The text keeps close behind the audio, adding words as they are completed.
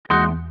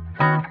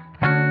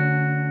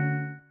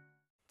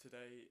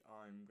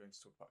going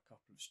to talk about a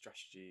couple of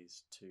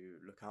strategies to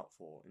look out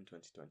for in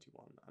 2021,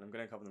 and I'm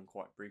going to cover them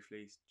quite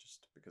briefly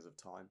just because of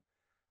time.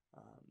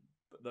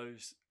 But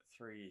those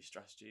three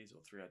strategies or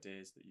three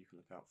ideas that you can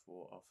look out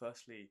for are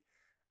firstly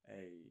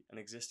an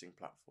existing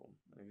platform,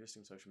 an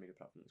existing social media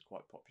platform that's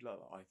quite popular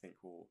that I think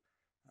will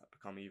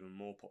become even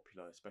more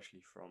popular,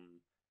 especially from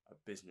a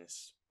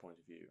business point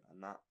of view,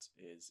 and that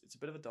is, it's a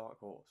bit of a dark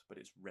horse, but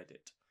it's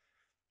Reddit.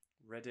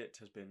 Reddit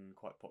has been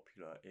quite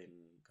popular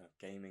in kind of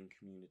gaming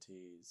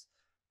communities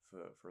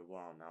for a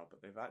while now,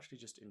 but they've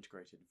actually just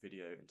integrated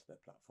video into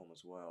their platform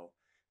as well,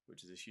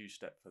 which is a huge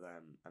step for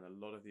them, and a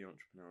lot of the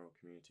entrepreneurial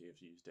community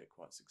have used it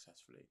quite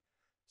successfully.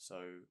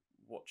 So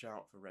watch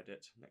out for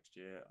Reddit next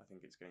year. I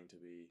think it's going to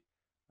be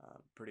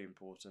pretty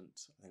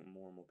important. I think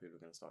more and more people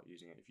are going to start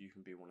using it. If you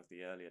can be one of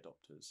the early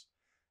adopters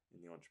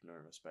in the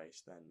entrepreneurial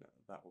space, then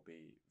that will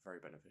be very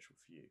beneficial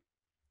for you.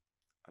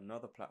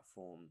 Another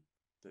platform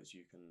that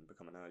you can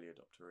become an early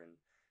adopter in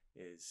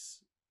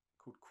is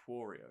called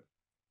Quorio.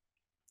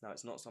 Now,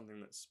 it's not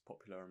something that's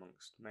popular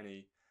amongst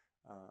many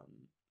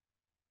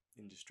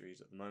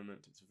industries at the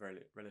moment. It's a very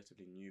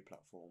relatively new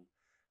platform,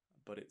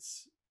 but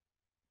it's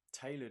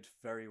tailored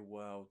very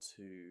well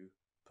to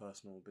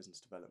personal business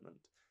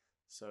development.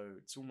 So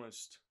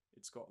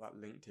it's got that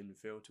LinkedIn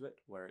feel to it,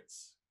 where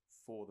it's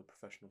for the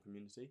professional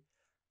community.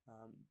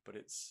 But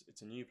it's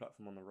a new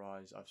platform on the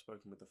rise. I've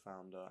spoken with the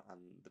founder,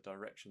 and the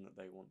direction that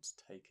they want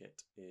to take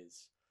it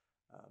is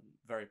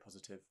very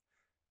positive.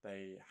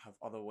 They have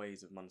other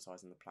ways of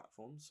monetizing the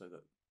platform so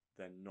that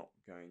they're not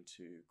going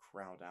to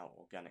crowd out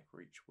organic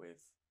reach with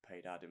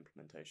paid ad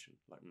implementation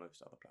like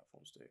most other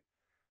platforms do.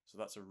 So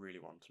that's a really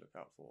one to look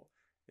out for.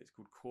 It's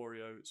called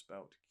Quorio,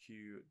 spelled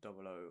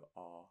Quoorio,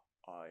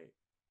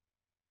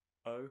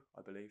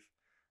 I believe.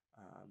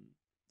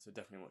 So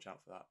definitely watch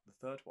out for that.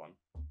 The third one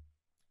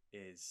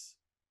is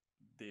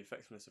the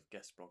effectiveness of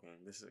guest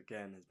blogging. This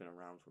again has been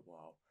around for a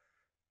while,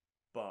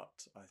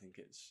 but I think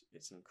it's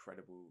an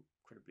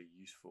incredibly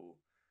useful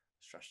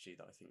strategy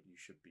that I think you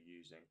should be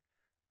using.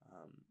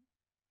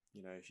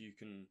 If you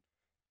can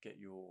get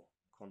your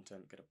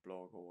content, get a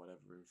blog or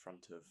whatever in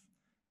front of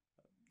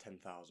 10,000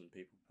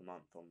 people per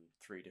month on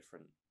 3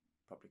 different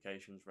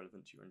publications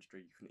relevant to your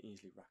industry, you can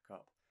easily rack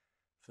up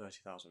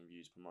 30,000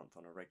 views per month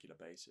on a regular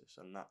basis,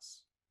 and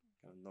that's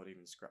kind of not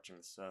even scratching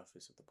the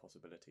surface of the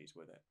possibilities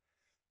with it.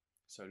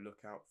 So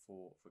look out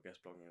for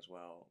guest blogging as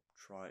well.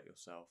 Try it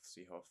yourself,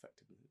 see how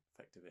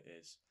effective it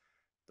is.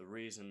 The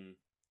reason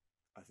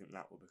I think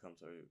that will become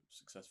so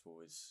successful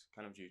is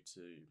kind of due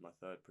to my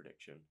third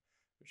prediction,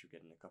 which we'll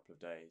get in a couple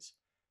of days,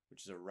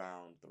 which is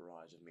around the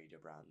rise of media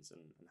brands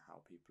and how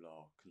people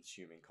are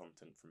consuming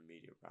content from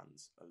media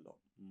brands a lot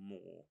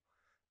more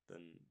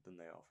than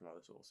they are from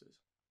other sources.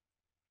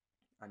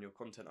 And your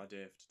content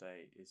idea for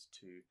today is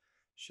to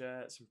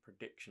share some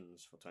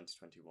predictions for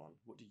 2021.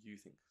 What do you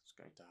think is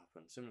going to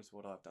happen? Similar to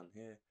what I've done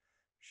here,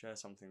 share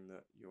something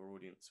that your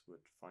audience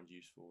would find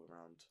useful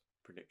around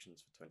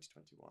predictions for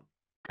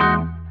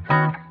 2021.